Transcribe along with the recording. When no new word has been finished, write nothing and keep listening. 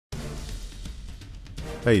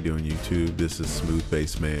How you doing, YouTube? This is Smooth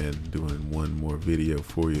Bass Man doing one more video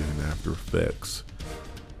for you in After Effects.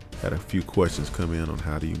 Had a few questions come in on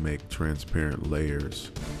how do you make transparent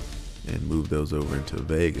layers and move those over into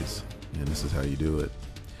Vegas, and this is how you do it.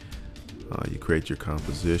 You create your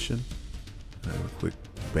composition. I have a quick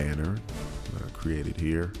banner that I created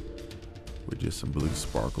here with just some blue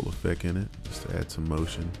sparkle effect in it, just to add some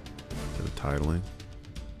motion to the titling.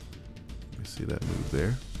 You see that move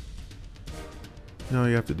there. All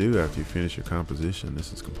you have to do after you finish your composition,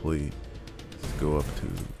 this is complete, is go up to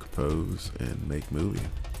compose and make movie.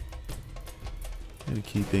 And the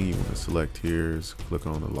key thing you want to select here is click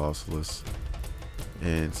on the lossless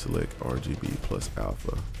and select RGB plus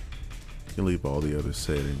alpha. You can leave all the other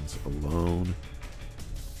settings alone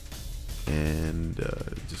and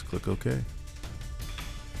just click OK.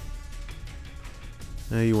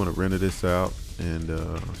 Now you want to render this out, and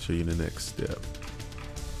I'll show you the next step.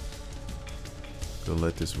 Gonna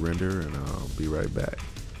let this render and I'll be right back.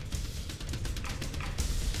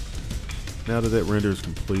 Now that that render is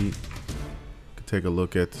complete, you can take a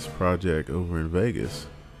look at this project over in Vegas.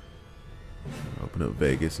 Open up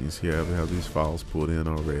Vegas and you see I have these files pulled in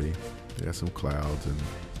already. They got some clouds, and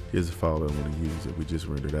here's a file that I want to use that we just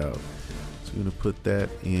rendered out. So you're gonna put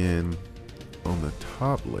that in on the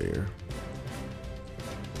top layer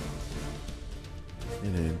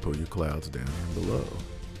and then pull your clouds down below.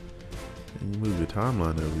 And you move your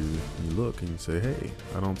timeline over, and you look and you say, hey,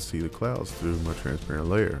 I don't see the clouds through my transparent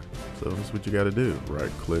layer. So that's what you got to do. Right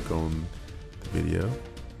click on the video,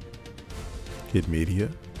 hit media,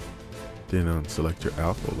 then select your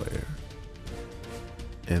alpha layer,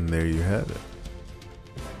 and there you have it.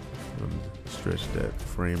 Stretch that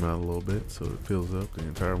frame out a little bit so it fills up the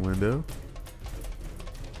entire window,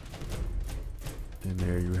 and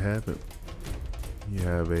there you have it. You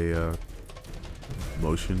have a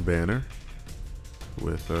motion banner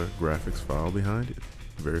with a graphics file behind it.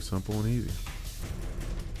 Very simple and easy.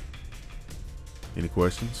 Any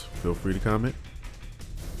questions? Feel free to comment.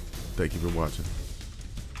 Thank you for watching.